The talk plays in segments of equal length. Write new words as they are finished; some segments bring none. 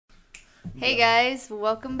Hey guys,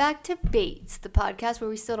 welcome back to Bates, the podcast where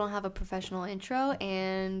we still don't have a professional intro,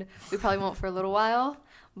 and we probably won't for a little while,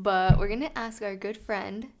 but we're going to ask our good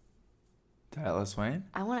friend. Dallas Wayne?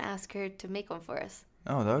 I want to ask her to make one for us.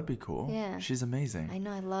 Oh, that would be cool. Yeah. She's amazing. I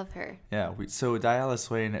know, I love her. Yeah, so Diala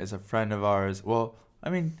Swain is a friend of ours. Well,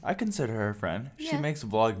 I mean, I consider her a friend. She Yeah. makes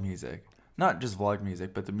vlog music. Not just vlog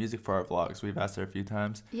music, but the music for our vlogs. We've asked her a few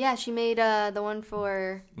times. Yeah, she made the one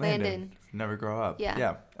for Landon. Never Grow Up.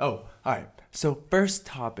 Yeah. Oh, all right. So first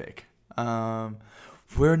topic.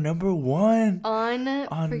 We're number one On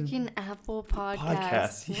freaking Apple Podcasts.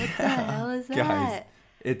 podcast. What the hell is that?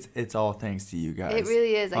 Guys, it's all thanks to you guys. It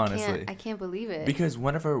really is. Honestly. I can't believe it. Because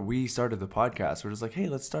whenever we started the podcast, we're just like, hey,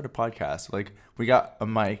 let's start a podcast. Like, we got a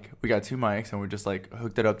mic, we got two mics, and we just like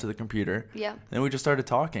hooked it up to the computer. Yeah. Then we just started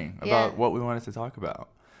talking about what we wanted to talk about.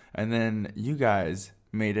 And then you guys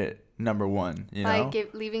made it number one, you know? By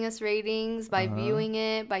leaving us ratings, by viewing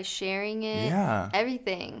it, by sharing it. Yeah.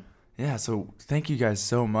 Everything. Yeah, so thank you guys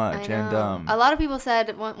so much. I know. And a lot of people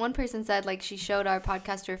said, one person said, like, she showed our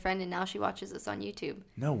podcast to her friend and now she watches us on YouTube.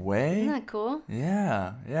 no way. Isn't that cool?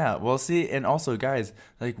 Yeah. Well, see, and also, guys,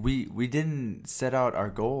 like we didn't set out our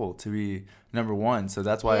goal to be number one, so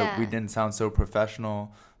that's why we didn't sound so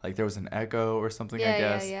professional. Like there was an echo or something, I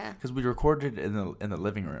guess. Yeah. Because we recorded it in the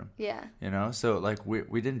living room. Yeah. You know, so like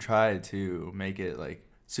we didn't try to make it like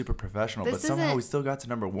super professional, but somehow we still got to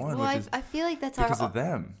number one, well, which is I feel like that's because of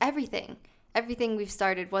them. Everything we've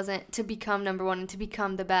started wasn't to become number one and to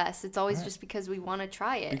become the best. It's always just because we want to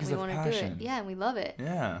try it. Because we of want to passion. do it. Yeah, and we love it.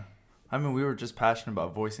 Yeah. I mean, we were just passionate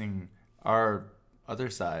about voicing our other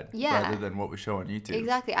side rather than what we show on YouTube.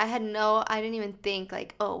 Exactly. I didn't even think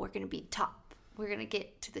like, oh, we're going to be top. We're going to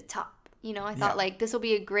get to the top. You know, I thought like this will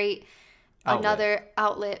be a great another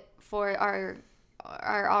outlet for our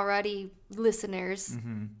already listeners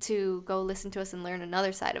to go listen to us and learn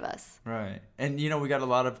another side of us. Right. And, you know, we got a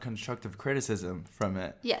lot of constructive criticism from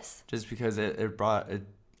it. Yes. Just because it brought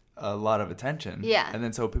a lot of attention. Yeah. And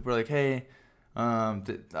then so people are like, hey,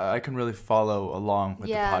 I can really follow along with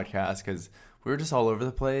the podcast because we were just all over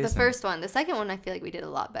the place. The first one. The second one, I feel like we did a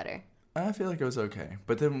lot better. I feel like it was okay.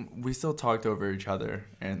 But then we still talked over each other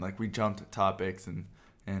and, like, we jumped topics and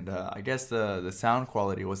I guess the sound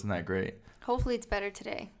quality wasn't that great. Hopefully it's better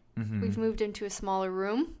today. Mm-hmm. We've moved into a smaller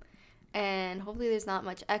room, and hopefully there's not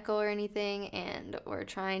much echo or anything, and we're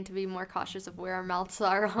trying to be more cautious of where our mouths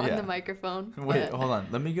are on the microphone. Wait, hold on.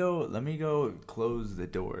 Let me go close the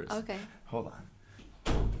doors. Okay. Hold on.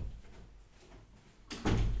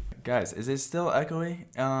 Guys, is it still echoey?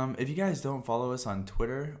 If you guys don't follow us on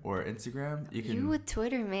Twitter or Instagram, you can... You with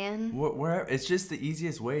Twitter, man. Where it's just the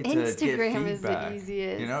easiest way to get feedback. Instagram is the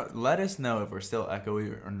easiest. You know, let us know if we're still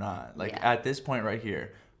echoey or not. Like, at this point right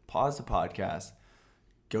here, pause the podcast,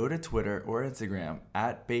 go to Twitter or Instagram,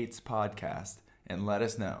 @Bates Podcast, and let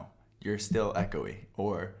us know you're still echoey.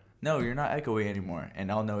 Or, no, you're not echoey anymore,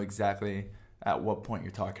 and I'll know exactly at what point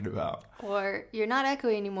you're talking about. Or you're not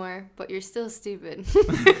echoey anymore, but you're still stupid.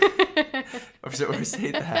 or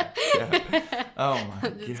say that. Yeah. Oh my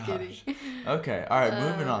gosh. Kidding. Okay, all right,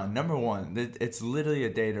 moving on. Number one, it's literally a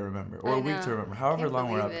day to remember, or a week to remember, however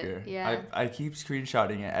long we're up here. Yeah. I keep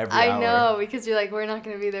screenshotting it every I hour. know, because you're like, we're not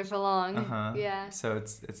going to be there for long. Yeah. So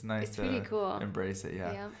it's nice to pretty cool. Embrace it,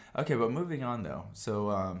 yeah. Okay, but moving on though.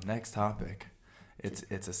 So next topic.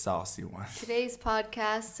 It's a saucy one. Today's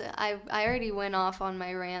podcast, I already went off on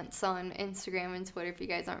my rants on Instagram and Twitter. If you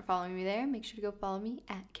guys aren't following me there, make sure to go follow me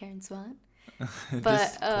 @Karen Swan.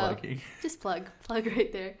 Just plugging. Just plug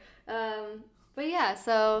right there. But yeah,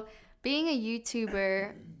 so being a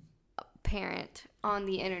YouTuber parent on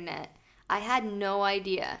the internet, I had no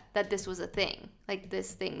idea that this was a thing, like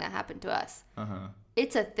this thing that happened to us.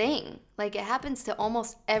 It's a thing. Like, it happens to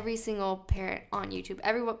almost every single parent on YouTube.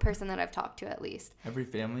 Every person that I've talked to, at least. Every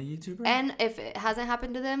family YouTuber? And if it hasn't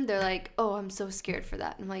happened to them, they're like, oh, I'm so scared for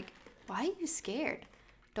that. I'm like, why are you scared?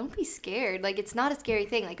 Don't be scared. Like, it's not a scary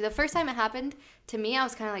thing. Like, the first time it happened to me, I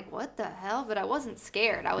was kind of like, what the hell? But I wasn't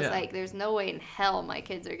scared. I was like, there's no way in hell my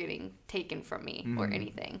kids are getting taken from me or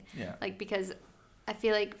anything. Yeah. Like, because I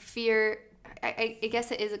feel like fear, I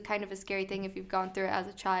guess it is a kind of a scary thing if you've gone through it as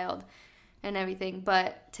a child and everything,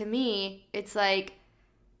 but to me it's like,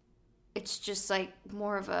 it's just like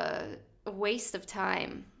more of a waste of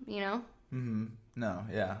time, you know? No,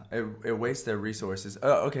 yeah, it wastes their resources.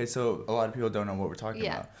 Okay, so a lot of people don't know what we're talking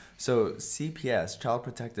about. So CPS, Child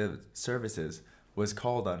Protective Services, was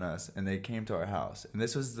called on us, and they came to our house, and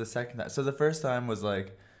this was the second time. So the first time was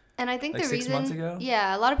like, and I think like the 6 months ago?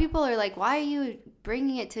 Yeah, a lot of people are like, why are you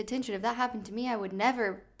bringing it to attention? If that happened to me, I would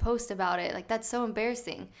never post about it. Like, that's so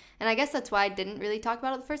embarrassing. And I guess that's why I didn't really talk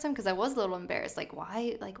about it the first time, because I was a little embarrassed. Like,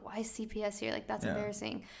 why is CPS here? Like, that's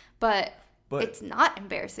embarrassing. But it's not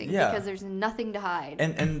embarrassing because there's nothing to hide.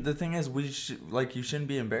 And the thing is, you shouldn't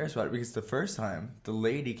be embarrassed about it, because the first time the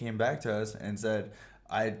lady came back to us and said,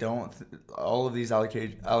 all of these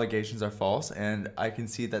allegations are false, and I can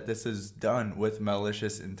see that this is done with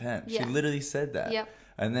malicious intent. Yeah. She literally said that. Yep.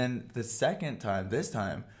 And then this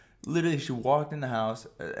time, literally she walked in the house,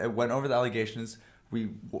 went over the allegations. We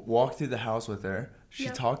walked through the house with her. She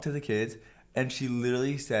talked to the kids, and she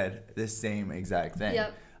literally said the same exact thing.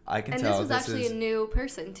 Yep. I can tell. And this was actually a new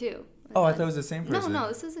person too. Oh, I thought it was the same person. No,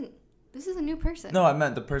 this isn't. This is a new person. No, I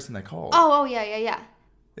meant the person that called. Oh, yeah.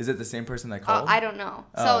 Is it the same person that called? I don't know.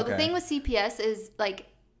 So okay. The thing with CPS is, like,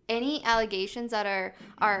 any allegations that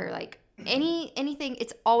are like anything,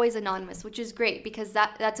 it's always anonymous, which is great, because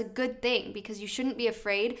that's a good thing, because you shouldn't be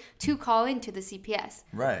afraid to call into the CPS.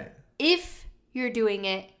 Right. If you're doing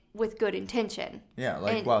it with good intention. Yeah,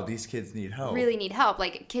 like, wow, these kids need help. Really need help.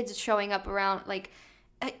 Like, kids showing up around, like,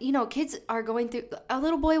 kids are going through. A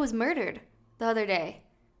little boy was murdered the other day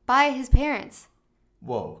by his parents.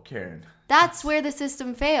 Whoa, Karen. That's where the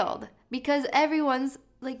system failed, because everyone's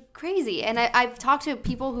like crazy. And I've talked to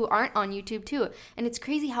people who aren't on YouTube too, and it's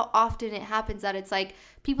crazy how often it happens that it's like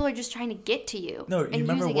people are just trying to get to you. No, you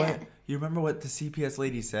remember what the CPS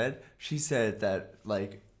lady said? She said that,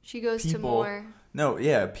 like, she goes to more. No,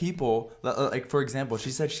 yeah, people, like, for example,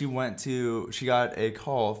 she said she got a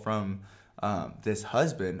call from this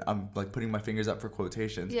husband. I'm, like, putting my fingers up for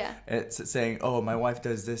quotations. Yeah. It's saying, oh, my wife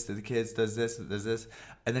does this to the kids, does this, does this.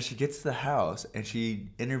 And then she gets to the house and she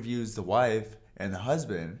interviews the wife and the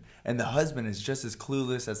husband is just as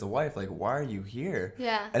clueless as the wife. Like, why are you here?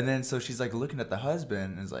 Yeah. And then so she's, like, looking at the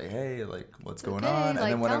husband and is like, hey, like, what's going on?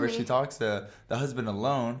 And then whenever she talks to the husband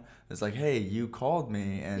alone, it's like, hey, you called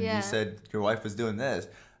me and you said your wife was doing this.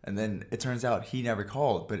 And then it turns out he never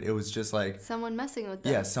called, but it was just like someone messing with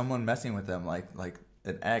them. Yeah, someone messing with them, like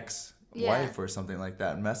an ex-wife or something like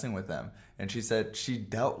that, messing with them. And she said she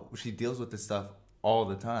deals with this stuff all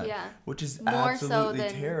the time. Yeah. Which is more absolutely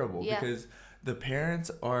terrible, because the parents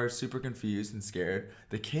are super confused and scared.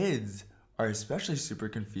 The kids are especially super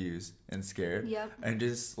confused and scared. Yep. And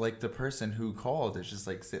just, like, the person who called is just,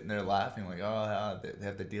 like, sitting there laughing, like, oh, they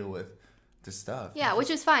have to deal with this stuff. Yeah,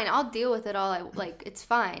 which is fine. I'll deal with it all. It's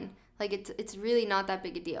fine. Like, it's really not that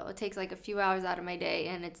big a deal. It takes, like, a few hours out of my day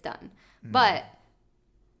and it's done. Mm. But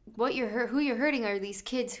who you're hurting are these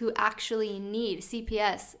kids who actually need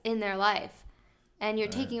CPS in their life. And you're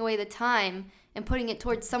taking away the time and putting it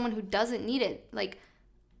towards someone who doesn't need it. Like,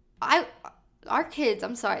 our kids,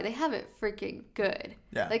 I'm sorry, they have it freaking good.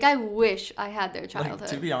 Yeah. Like, I wish I had their childhood. Like,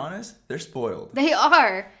 to be honest, they're spoiled. They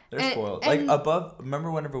are. They're spoiled. Like,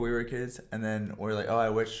 remember whenever we were kids and then we're like, oh, I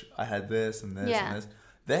wish I had this and this and this.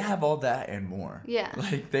 They have all that and more. Yeah.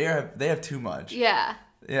 Like, they have too much. Yeah.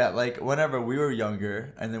 Yeah, like, whenever we were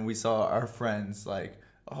younger and then we saw our friends, like,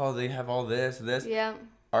 oh, they have all this. Yeah.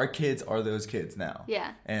 Our kids are those kids now.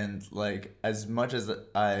 Yeah. And, like, as much as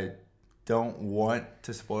I don't want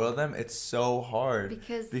to spoil them, it's so hard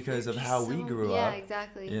because of how we grew up. Yeah,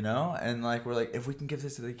 exactly. You know? And, like, we're like, if we can give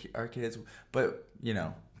this to our kids, but, you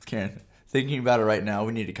know, Karen, thinking about it right now,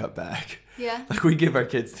 we need to cut back. Yeah. Like, we give our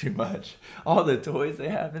kids too much. All the toys they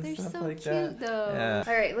have and stuff like that. They're so cute, though. Yeah.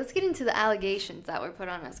 All right, let's get into the allegations that were put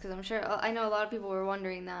on us, because I know a lot of people were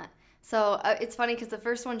wondering that. So it's funny because the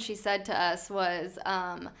first one she said to us was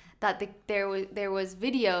that there was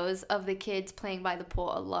videos of the kids playing by the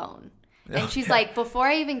pool alone. And she's like, before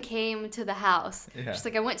I even came to the house, she's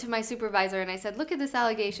like, I went to my supervisor and I said, look at this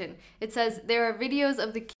allegation. It says there are videos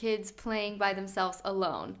of the kids playing by themselves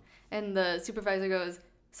alone. And the supervisor goes,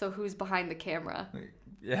 so who's behind the camera?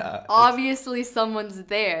 Yeah. Obviously someone's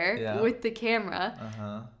there with the camera.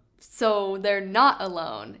 Uh-huh. So they're not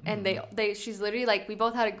alone. And she's literally like, we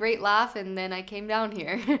both had a great laugh and then I came down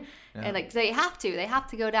here. And, like, they have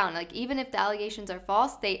to go down. Like, even if the allegations are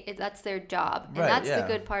false, that's their job. And that's the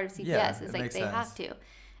good part of CPS is, like, they have to.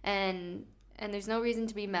 And there's no reason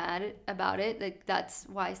to be mad about it. Like, that's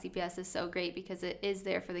why CPS is so great, because it is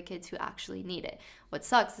there for the kids who actually need it. What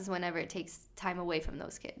sucks is whenever it takes time away from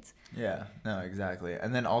those kids. Yeah, no, exactly.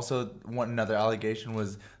 And then also another allegation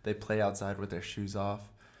was they play outside with their shoes off.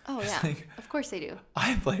 Oh, yeah. Like, of course they do.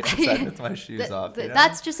 I play outside with my shoes off. You know?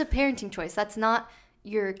 That's just a parenting choice. That's not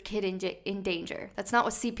your kid in danger. That's not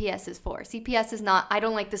what CPS is for. CPS is not, I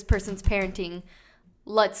don't like this person's parenting,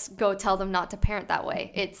 let's go tell them not to parent that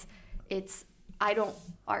way. It's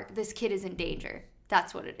this kid is in danger.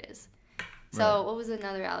 That's what it is. So What was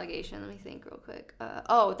another allegation? Let me think real quick.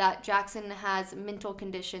 That Jackson has mental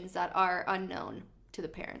conditions that are unknown. to the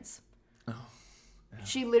parents. Oh, yeah.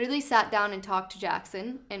 She literally sat down and talked to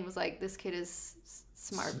Jackson and was like, this kid is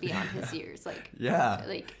smart beyond his years. Like, yeah.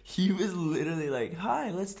 Like, he was literally like,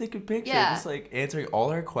 hi, let's take a picture. Yeah. Just like answering all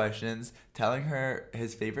her questions, telling her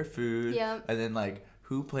his favorite food. Yep. And then like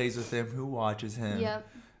who plays with him, who watches him. Yep.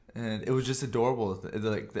 And it was just adorable,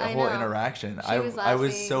 like the I whole know. interaction. She was I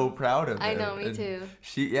was laughing. so proud of him. I know, me And too.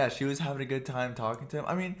 She was having a good time talking to him.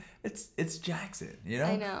 I mean, it's Jackson, you know.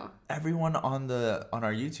 I know. Everyone on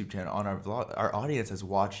our YouTube channel, on our vlog, our audience has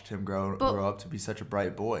watched him grow up to be such a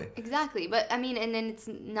bright boy. Exactly. But I mean, and then it's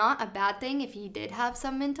not a bad thing if he did have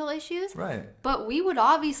some mental issues. Right. But we would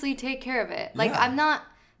obviously take care of it. Like, Yeah. I'm not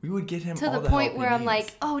We would get him to all the the point help where he I'm needs.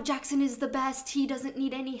 like, oh, Jackson is the best. He doesn't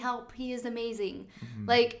need any help. He is amazing. Mm-hmm.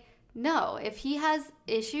 Like, no, if he has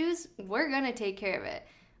issues, we're going to take care of it.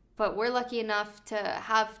 But we're lucky enough to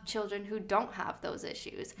have children who don't have those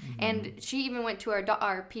issues. Mm-hmm. And she even went to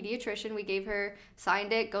our pediatrician. We gave her,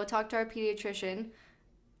 signed it, go talk to our pediatrician.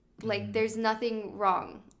 Like, Mm-hmm. there's nothing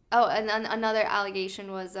wrong. Oh, and then another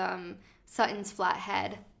allegation was Sutton's flat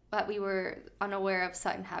head. But we were unaware of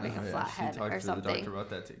Sutton having a flat head or something. She talked to the doctor about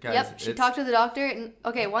that too. Guys, Yep, she talked to the doctor. And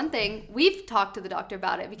okay, one thing, we've talked to the doctor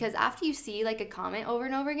about it because after you see like a comment over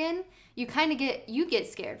and over again, you kind of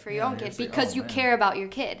get scared for your own kid it's like, because oh, you man. care about your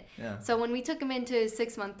kid. Yeah. So when we took him into his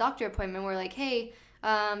 6-month doctor appointment, we're like, hey,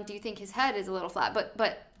 do you think his head is a little flat?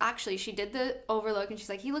 But actually, she did the overlook and she's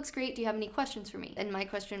like, he looks great. Do you have any questions for me? And my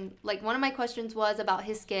question, like one of my questions was about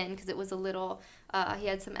his skin because it was a little, he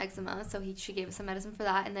had some eczema. So she gave us some medicine for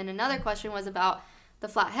that. And then another question was about the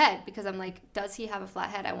flat head because I'm like, does he have a flat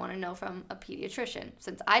head? I want to know from a pediatrician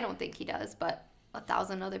since I don't think he does, but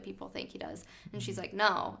 1,000 other people think he does. And she's like,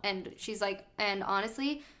 no. And she's like, and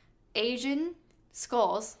honestly, Asian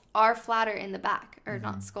skulls are flatter in the back, or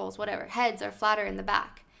not skulls, whatever. Heads are flatter in the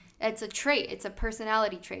back. It's a trait. It's a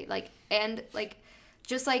personality trait. Like, and like,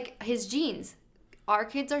 just like his genes, our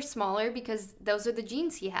kids are smaller because those are the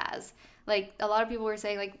genes he has. Like a lot of people were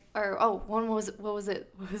saying, like, or one was what was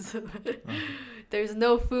it? There's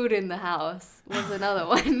no food in the house. Was another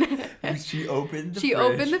one. She opened the She fridge,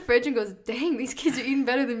 opened the fridge and goes, "Dang, these kids are eating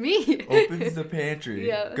better than me." opens the pantry,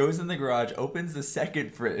 Yeah. goes in the garage, opens the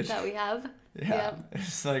second fridge. that we have. Yeah.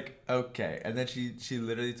 It's like, okay. And then she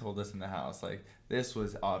literally told us in the house, like, this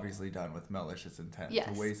was obviously done with malicious intent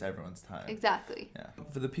Yes. to waste everyone's time. Exactly. Yeah.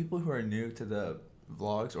 For the people who are new to the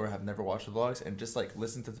vlogs or have never watched the vlogs and just like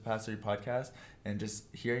listen to the past 3 podcasts and just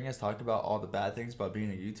hearing us talk about all the bad things about being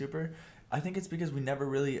a YouTuber, I think it's because we never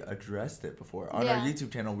really addressed it before. On our Yeah.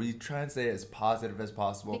 YouTube channel, we try and stay as positive as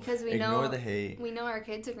possible. Because we ignore know the hate. We know our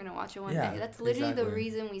kids are gonna watch it one Yeah, day. That's literally the exactly.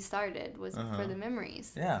 reason we started was for the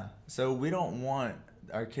memories. Yeah. So we don't want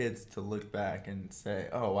our kids to look back and say,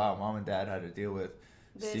 "Oh wow, mom and dad had to deal with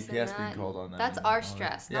This and CPS being that. called on them." That's and our all that.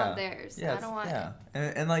 stress, Yeah. not theirs. Yeah, I don't want yeah.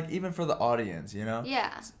 And like even for the audience, you know.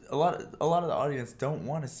 Yeah. A lot of the audience don't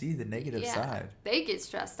want to see the negative Yeah. side. They get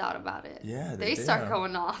stressed out about it. Yeah, They do. start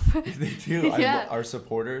going off. They do. Yeah. Our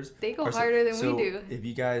supporters. They go our harder than so we do. If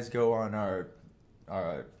you guys go on our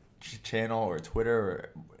channel or Twitter or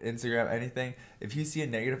Instagram, anything, if you see a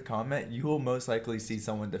negative comment, you will most likely see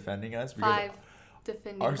someone defending us because 5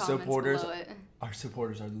 defending our comments supporters, below it. our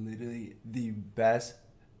supporters are literally the best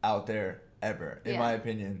out there ever, in Yeah. my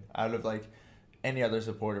opinion. Out of like any other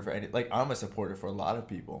supporter for any, like I'm a supporter for a lot of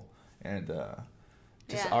people, and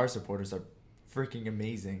just Yeah. our supporters are freaking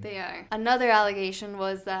amazing. They are. Another allegation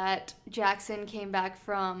was that Jackson came back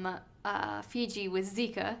from Fiji with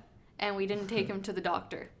Zika, and we didn't take him to the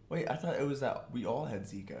doctor. Wait, I thought it was that we all had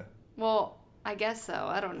Zika. Well, I guess so.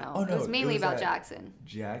 I don't know. Oh, no, it was mainly it was about that- Jackson.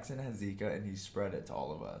 Jackson had Zika, and he spread it to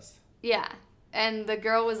all of us. Yeah. And the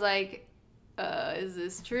girl was like, is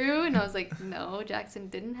this true? And I was like, no, Jackson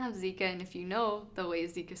didn't have Zika. And if you know the way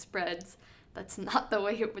Zika spreads, that's not the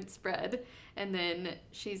way it would spread. And then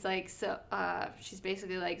she's like, she's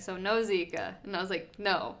basically like, so no Zika. And I was like,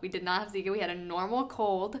 no, we did not have Zika. We had a normal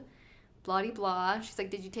cold, blah, blah, blah. She's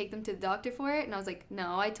like, did you take them to the doctor for it? And I was like,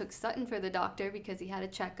 no, I took Sutton for the doctor because he had a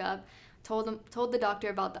checkup. Told the doctor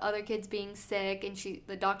about the other kids being sick, and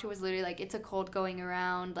the doctor was literally like, it's a cold going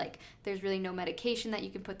around, like there's really no medication that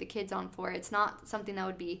you can put the kids on for it. It's not something that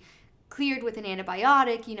would be cleared with an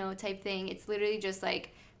antibiotic, type thing. It's literally just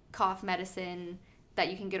like cough medicine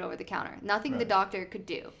that you can get over the counter. Nothing the Right. doctor could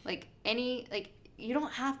do. You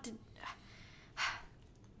don't have to.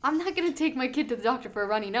 I'm not gonna take my kid to the doctor for a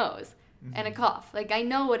runny nose and a cough. Like, I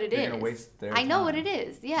know what it You're is. gonna waste their I know what time. it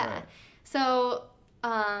is. Yeah. Right. So,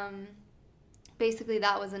 basically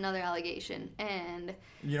that was another allegation. And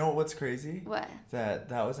You know what's crazy? what? That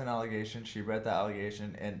was an allegation. She read the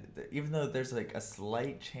allegation, and even though there's like a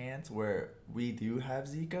slight chance where we do have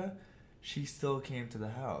Zika, she still came to the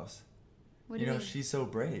house. What do you mean? She's so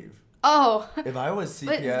brave. Oh. If I was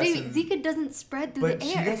CPS, but Zika doesn't spread through the air. But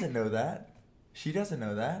she doesn't know that. She doesn't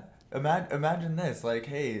know that. Imagine this. Like,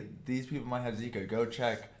 hey, these people might have Zika. Go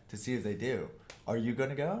check to see if they do. Are you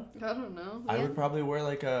gonna go? I don't know. I would probably wear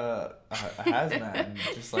like a hazmat and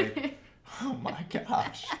just like, oh my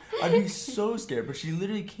gosh, I'd be so scared. But she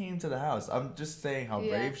literally came to the house. I'm just saying how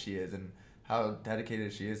brave she is and how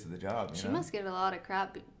dedicated she is to the job. She must get a lot of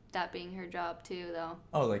crap. That being her job too, though.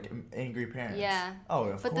 Oh, like angry parents. Yeah. Oh,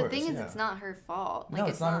 of course. But the thing is, it's not her fault. No,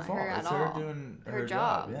 it's not her fault. It's her doing her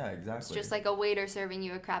job. Yeah, exactly. It's just like a waiter serving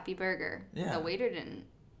you a crappy burger. Yeah. The waiter didn't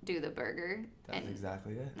do the burger. That's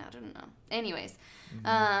exactly it. I don't know. Anyways,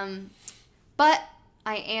 but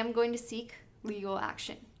I am going to seek legal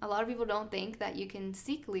action. A lot of people don't think that you can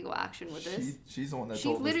seek legal action with this. She's the one that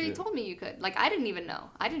told us. She literally told me you could. Like, I didn't even know.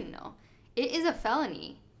 I didn't know. It is a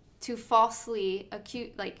felony to falsely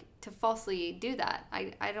do that.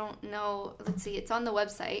 I don't know. Let's see. It's on the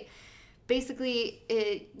website. Basically,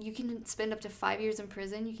 you can spend up to 5 years in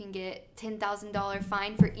prison. You can get $10,000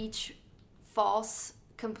 fine for each false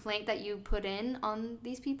complaint that you put in on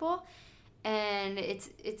these people, and it's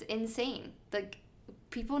insane. Like,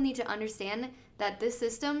 people need to understand that this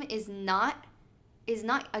system is not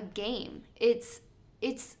a game. It's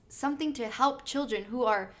something to help children who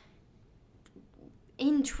are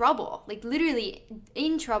in trouble, like literally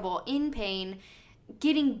in trouble, in pain,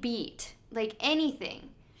 getting beat, like anything.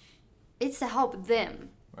 It's to help them.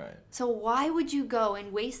 Right. So why would you go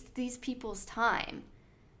and waste these people's time?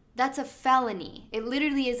 That's a felony. It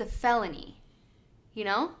literally is a felony. You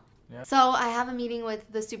know? Yeah. So I have a meeting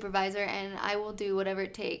with the supervisor, and I will do whatever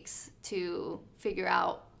it takes to figure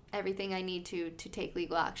out everything I need to take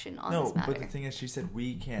legal action on this matter. No, but the thing is, she said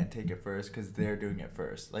we can't take it first because they're doing it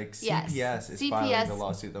first. Like, CPS is filing the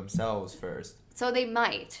lawsuit themselves first. So they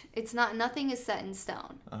might. It's not. Nothing is set in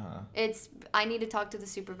stone. Uh-huh. I need to talk to the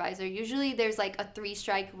supervisor. Usually there's like a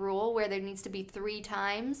 3-strike rule where there needs to be 3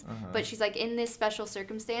 times. Uh-huh. But she's like, in this special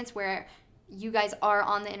circumstance where you guys are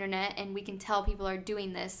on the internet and we can tell people are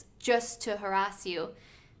doing this just to harass you,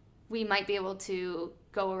 we might be able to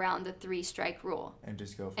go around the 3-strike rule. And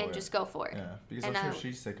just go for it. Yeah, because I'm sure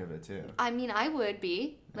she's sick of it too. I mean, I would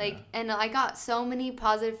be. Like, and I got so many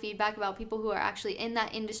positive feedback about people who are actually in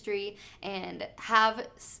that industry and have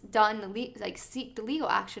done, seek the legal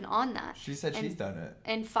action on that. She said she's done it.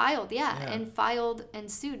 And filed, and filed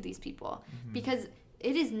and sued these people. Mm-hmm. Because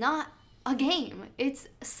it is not a game. It's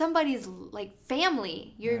somebody's, like,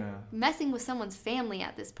 family. You're messing with someone's family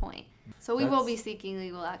at this point. So we will be seeking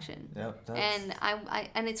legal action. Yep. And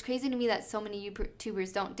and it's crazy to me that so many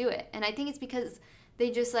YouTubers don't do it. And I think it's because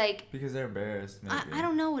they just because they're embarrassed. Maybe. I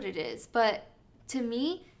don't know what it is, but to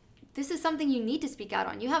me, this is something you need to speak out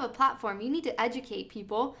on. You have a platform. You need to educate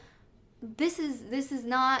people. This is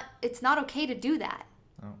not. It's not okay to do that.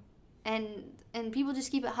 Oh. And people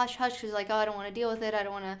just keep it hush hush because oh, I don't want to deal with it. I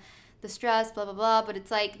don't want the stress. Blah blah blah. But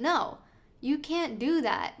it's like, no, you can't do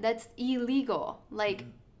that. That's illegal. Like.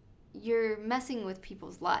 Mm-hmm. You're messing with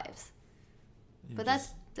people's lives. But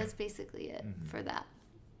that's basically it for that.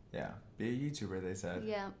 Yeah. Be a YouTuber, they said.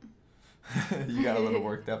 Yeah. You got a little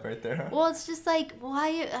worked up right there. Well, it's just like,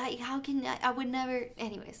 why? How can I would never.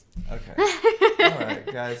 Anyways. Okay. All right,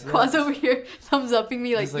 guys. Quaz over here thumbs upping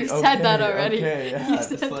me you said that already. Okay, yeah. It's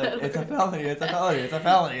a felony. It's a felony. It's a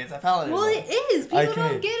felony. It's a felony. Well, it is. People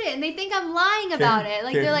don't get it, and they think I'm lying about it.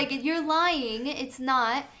 Like they're like, you're lying. It's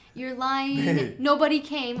not. You're lying. Nobody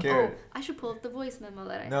came. Karen. Oh, I should pull up the voice memo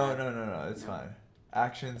that I No. had. It's fine.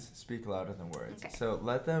 Actions speak louder than words. Okay. So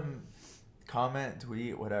let them comment,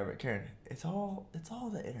 tweet, whatever. Karen, it's all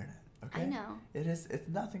the internet. Okay. I know. It's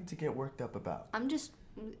nothing to get worked up about. I'm just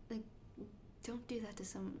like, don't do that to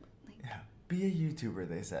some Yeah. Be a YouTuber,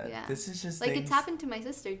 they said. Yeah. This is just it's happened to my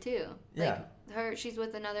sister too. Yeah. She's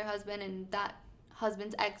with another husband, and that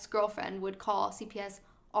husband's ex-girlfriend would call CPS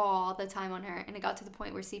all the time on her, and it got to the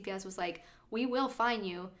point where CPS was like, we will fine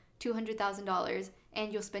you $200,000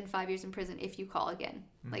 and you'll spend 5 years in prison if you call again.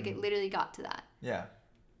 Mm-hmm. Like, it literally got to that. Yeah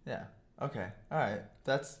Okay, all right,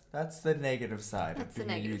 that's the negative side of being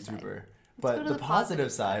a YouTuber. But the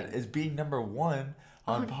positive side is being number 1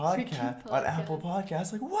 on podcast on Apple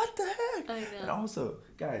Podcasts. Like, what the heck? I know. And also,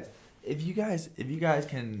 guys, if you guys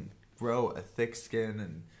can grow a thick skin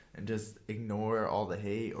and just ignore all the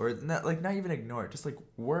hate, or not even ignore it, just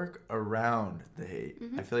work around the hate.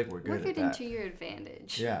 Mm-hmm. I feel like we're good at that. Work it into your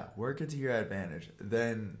advantage. Yeah, work it to your advantage.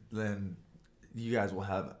 Then you guys will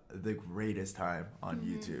have the greatest time on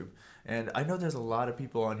YouTube. And I know there's a lot of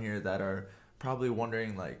people on here that are probably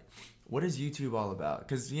wondering what is YouTube all about?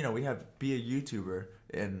 Because we have be a YouTuber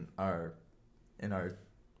in our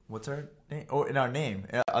what's our name? Oh, in our name.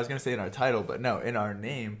 I was gonna say in our title, but no, in our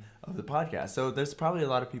name of the podcast. So there's probably a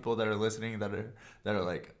lot of people that are listening that are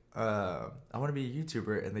like, I want to be a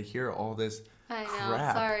YouTuber, and they hear all this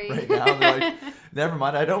crap right now. They're like, never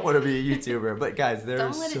mind, I don't want to be a YouTuber. But guys,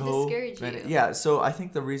 there's so many. Yeah. So I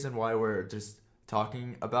think the reason why we're just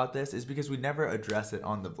talking about this is because we never address it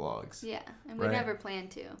on the vlogs. Yeah, and we never plan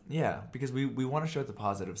to. Yeah, because we want to show the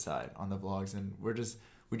positive side on the vlogs, and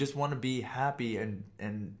we just want to be happy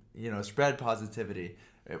and spread positivity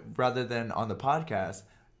rather than on the podcast.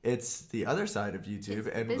 It's the other side of YouTube,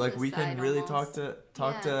 and like we can really talk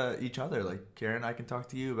to each other. Like Karen, I can talk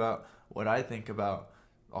to you about what I think about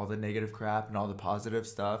all the negative crap and all the positive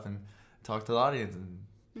stuff, and talk to the audience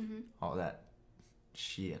and all that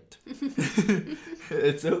shit.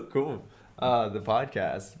 It's so cool. The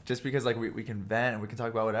podcast, just because like we can vent and we can talk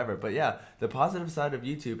about whatever. But yeah, the positive side of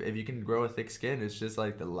YouTube, if you can grow a thick skin, it's just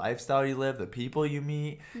like the lifestyle you live, the people you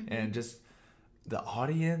meet, and just the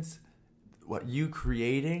audience, what you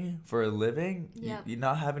creating for a living. You're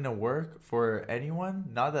not having to work for anyone.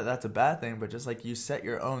 Not that that's a bad thing, but just like you set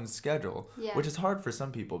your own schedule, which is hard for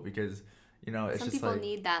some people because it's some just people like,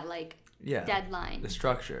 need that deadline, the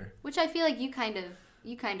structure, which I feel like you kind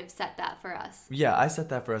of set that for us. Yeah, I set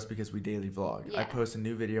that for us because we daily vlog. I post a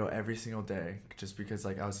new video every single day just because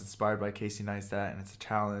like I was inspired by Casey Neistat, and it's a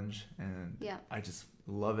challenge, and I just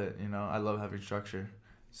love it. I love having structure.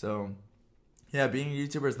 So yeah, being a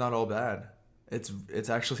YouTuber is not all bad. It's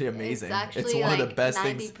actually amazing. It's one of the best 90%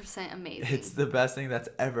 things. 90% amazing. It's the best thing that's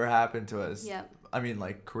ever happened to us. Yep. I mean,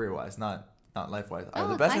 like career-wise, not life-wise.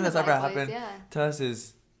 The best thing that's ever happened to us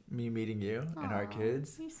is me meeting you and our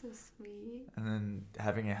kids. You're so sweet. And then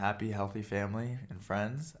having a happy, healthy family and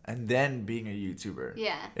friends, and then being a YouTuber.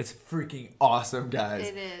 Yeah. It's freaking awesome, guys.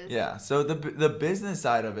 It is. Yeah. So the business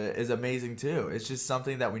side of it is amazing too. It's just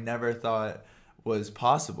something that we never thought was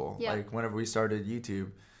possible. Yeah. Like whenever we started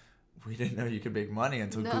YouTube, we didn't know you could make money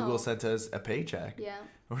until Google sent us a paycheck. Yeah. And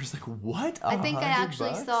we're just like, what? I think I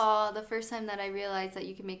actually saw the first time that I realized that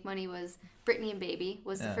you could make money was Brittany and Baby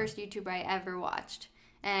was the first YouTuber I ever watched.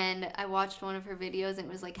 And I watched one of her videos, and it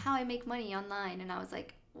was like, how I make money online. And I was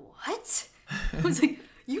like, what? I was like,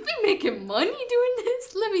 you've been making money doing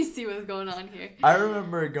this? Let me see what's going on here. I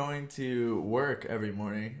remember going to work every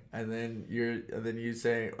morning, and then you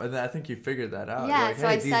say, and then I think you figured that out. Yeah, like, so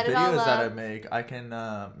I set it all up. These videos that I make, I can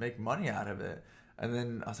make money out of it. And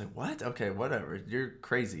then I was like, what? Okay, whatever. You're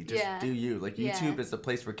crazy. Just do you. Like, YouTube is the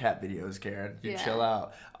place for cat videos, Karen. You chill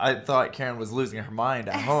out. I thought Karen was losing her mind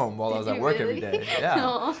at home while I was at work every day. Yeah.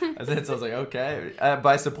 No. And then so I was like, okay. But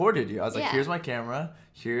I supported you. I was like, here's my camera.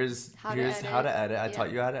 Here's how to edit. I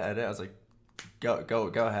taught you how to edit. I was like, go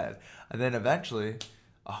ahead. And then eventually,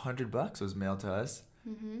 $100 was mailed to us.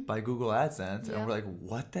 By Google AdSense. And we're like,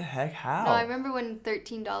 what the heck? How? No, I remember when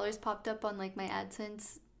 $13 popped up on, like, my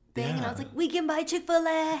AdSense thing, and I was like, we can buy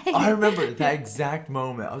Chick-fil-A. I remember that exact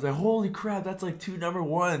moment. I was like, holy crap, that's like 2 number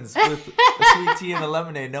ones with a sweet tea and a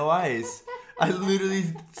lemonade, no ice. I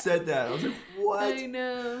literally said that. I was like, what? I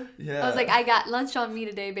know. Yeah. I was like, I got lunch on me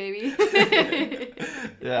today, baby.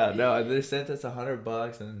 Yeah, no, they sent us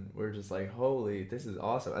 $100, and we're just like, holy, this is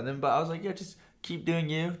awesome. And then, but I was like, yeah, just keep doing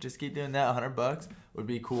you. Just keep doing that. $100 would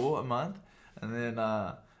be cool a month. And then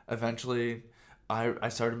eventually I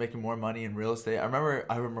started making more money in real estate. I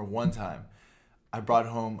remember one time I brought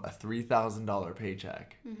home a $3,000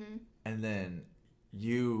 paycheck, and then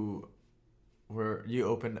you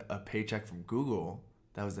opened a paycheck from Google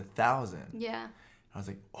that was $1,000. Yeah. I was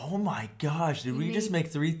like, oh my gosh, did we just make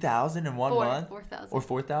 3,000 in 1 month? 4,000. Or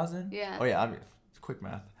 4,000? Yeah. Oh yeah, it's quick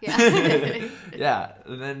math. Yeah. Yeah.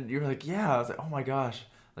 And then you were like, yeah. I was like, oh my gosh.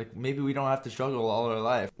 Like, maybe we don't have to struggle all our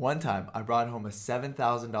life. One time, I brought home a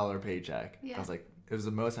 $7,000 paycheck. Yeah. I was like, it was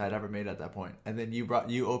the most I had ever made at that point. And then you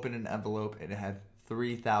opened an envelope, and it had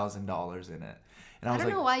 $3,000 in it. And I was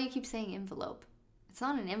don't know why you keep saying envelope. It's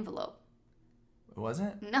not an envelope. It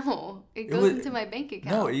wasn't? No. It goes into my bank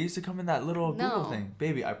account. No, it used to come in that little Google thing.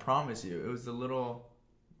 Baby, I promise you. It was the little...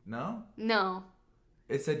 No? No.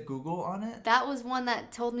 It said Google on it? That was one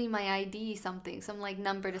that told me my ID something, some like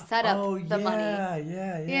number to set up the money.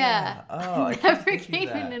 Yeah. Oh, I never came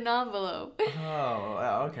in an envelope.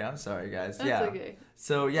 Oh, okay. I'm sorry, guys. That's okay.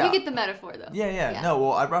 So, yeah. You get the metaphor, though. Yeah. No,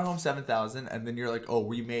 well, I brought home $7,000, and then you're like, oh,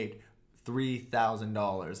 we made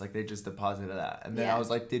 $3,000. Like, they just deposited that. And then I was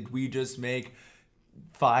like, did we just make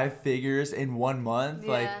 5 figures in 1 month?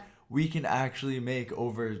 Yeah. Like, we can actually make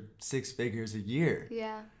over 6 figures a year.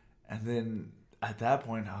 Yeah. And then at that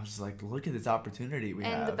point, I was like, look at this opportunity we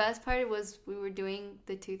have. And the best part was we were doing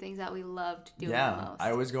the two things that we loved doing the most.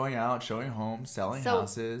 I was going out, showing homes, selling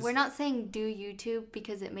houses. We're not saying do YouTube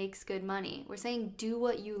because it makes good money. We're saying do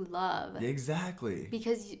what you love. Exactly.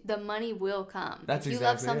 Because the money will come. That's if you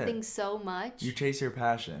exactly love something it. so much. You chase your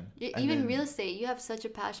passion. Even real estate, you have such a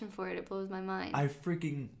passion for it. It blows my mind. I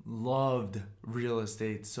freaking loved real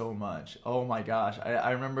estate so much. Oh my gosh. I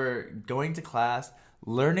remember going to class,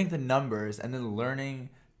 learning the numbers, and then learning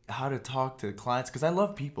how to talk to clients because I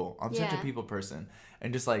love people. I'm such a people person,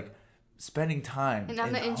 and just like spending time. And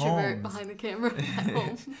I'm the introvert behind the camera at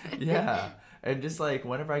home. Yeah, and just like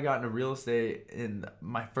whenever I got into real estate, and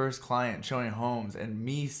my first client showing homes, and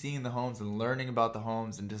me seeing the homes and learning about the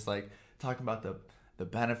homes, and just like talking about the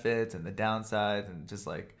benefits and the downsides, and just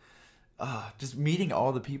like just meeting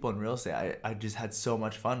all the people in real estate. I just had so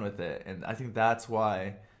much fun with it, and I think that's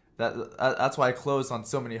why. That's why I closed on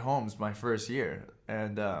so many homes my first year,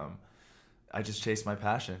 and I just chased my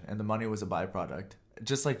passion, and the money was a byproduct.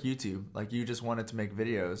 Just like YouTube, like you just wanted to make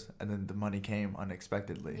videos, and then the money came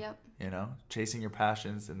unexpectedly. Yep. You know, chasing your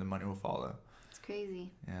passions, and the money will follow. It's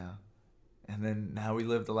crazy. Yeah, and then now we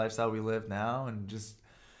live the lifestyle we live now, and just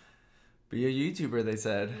be a YouTuber. They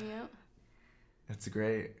said. Yep. It's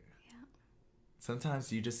great. Yeah.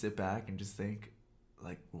 Sometimes you just sit back and just think,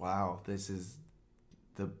 like, wow, this is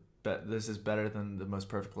better than the most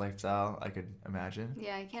perfect lifestyle I could imagine.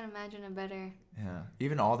 Yeah, I can't imagine a better. Yeah,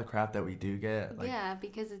 even all the crap that we do get. Like, yeah,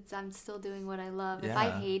 because I'm still doing what I love. If I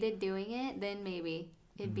hated doing it, then maybe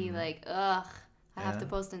it'd be like, ugh, I have to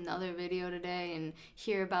post another video today and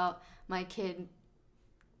hear about my kid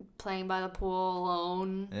playing by the pool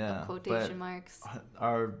alone. Yeah, quotation marks.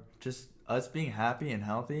 Are just us being happy and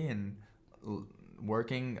healthy and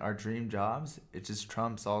working our dream jobs, it just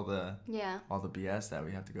trumps all the BS that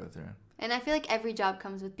we have to go through. And I feel like every job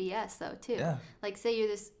comes with BS though too. Yeah. Like say you're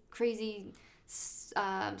this crazy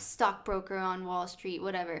stockbroker on Wall Street,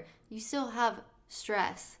 whatever. You still have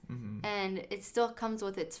stress, and it still comes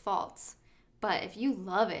with its faults. But if you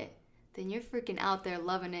love it, then you're freaking out there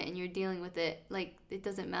loving it, and you're dealing with it. Like it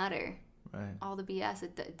doesn't matter. Right. All the BS,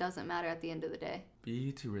 it doesn't matter at the end of the day. Be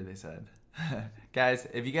a YouTuber, they said. Guys,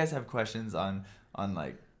 if you guys have questions on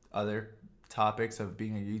like other topics of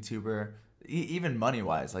being a YouTuber, even money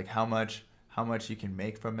wise, like how much you can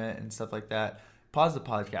make from it and stuff like that, pause the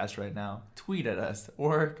podcast right now, tweet at us,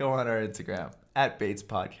 or go on our Instagram at Bates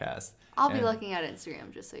Podcast. I'll be looking at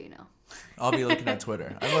Instagram, just so you know. I'll be looking at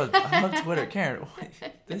Twitter. I love Twitter. Karen,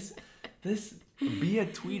 this be a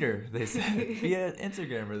tweeter, they said. Be an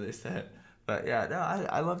Instagrammer, they said. But yeah, no,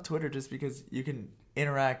 I love Twitter just because you can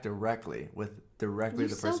interact directly with the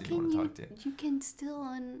person you want to talk to. You can still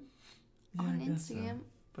on Instagram. So.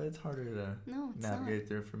 But it's harder to navigate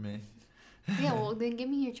through for me. Yeah, well then give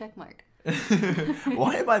me your check mark.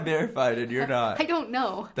 Why am I verified and you're not? I don't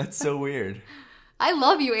know. That's so weird. I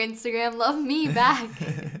love you, Instagram. Love me back.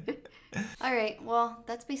 All right, well,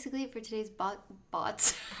 that's basically it for today's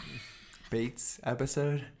bots. Bates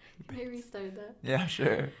episode? Can I restart that? Yeah,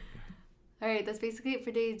 sure. All right, that's basically it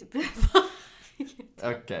for today's...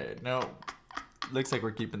 Okay, no. Looks like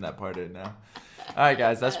we're keeping that part in now. All right,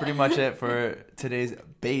 guys, that's pretty much it for today's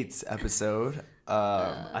Bates episode.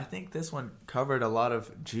 I think this one covered a lot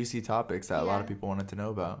of juicy topics that a lot of people wanted to know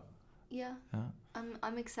about. Yeah.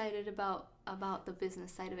 I'm excited about the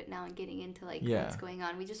business side of it now and getting into what's going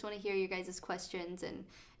on. We just want to hear your guys' questions and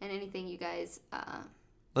anything you guys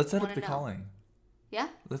let's set up the calling. Yeah?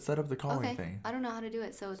 Let's set up the calling thing. I don't know how to do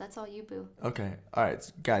it, so that's all you, boo. Okay. All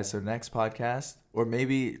right, guys, so next podcast, or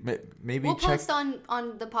maybe we'll post on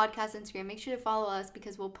the podcast Instagram. Make sure to follow us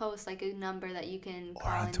because we'll post a number that you can call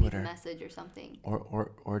and leave a message or something.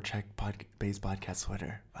 Or check Bates Podcast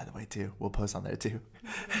Twitter, by the way, too. We'll post on there, too.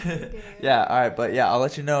 Yeah, all right. But, yeah, I'll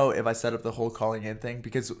let you know if I set up the whole calling in thing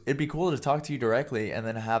because it'd be cool to talk to you directly and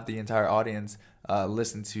then have the entire audience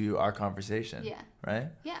listen to our conversation. Yeah. Right?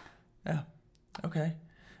 Yeah. Yeah. Okay.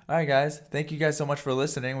 All right, guys. Thank you guys so much for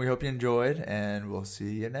listening. We hope you enjoyed, and we'll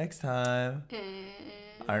see you next time.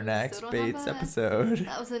 Our next Bates episode.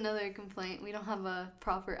 That was another complaint. We don't have a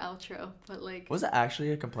proper outro, but Was it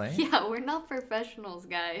actually a complaint? Yeah, we're not professionals,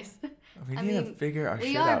 guys. We need to figure our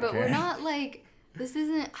shit out. We are, but we're not this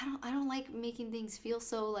isn't. I don't like making things feel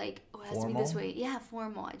so it has to be this way. Yeah,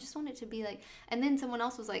 formal. I just want it to be And then someone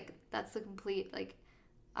else was like, "That's the complete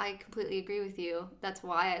I completely agree with you. That's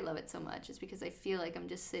why I love it so much. It's because I feel like I'm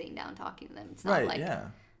just sitting down talking to them. It's not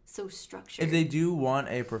so structured. If they do want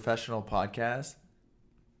a professional podcast,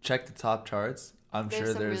 check the top charts.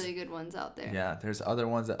 There's some really good ones out there. Yeah, there's other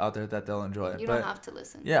ones out there that they'll enjoy. You don't have to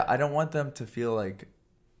listen. Yeah, I don't want them to feel like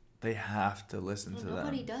they have to listen to them.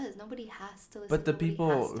 Nobody does. Nobody has to listen. But the Nobody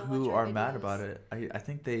people has to who watch our are mad videos. about it, I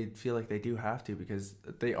think they feel like they do have to because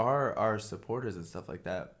they are our supporters and stuff like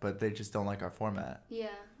that, but they just don't like our format. Yeah,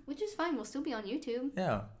 which is fine. We'll still be on YouTube.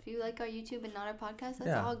 Yeah. If you like our YouTube and not our podcast, that's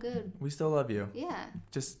Yeah. all good. We still love you. Yeah.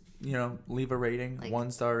 Just, leave a rating,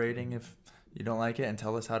 1-star rating if you don't like it, and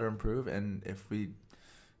tell us how to improve. And if we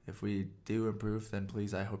do improve, then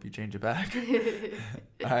please, I hope you change it back.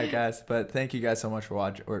 All right, guys. But thank you guys so much for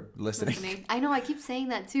watching or listening. I know, I keep saying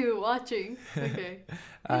that too, watching. Okay.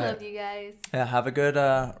 We love you guys. Yeah, have a good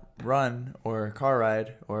run or car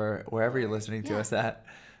ride or wherever you're listening to us at.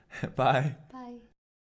 Bye.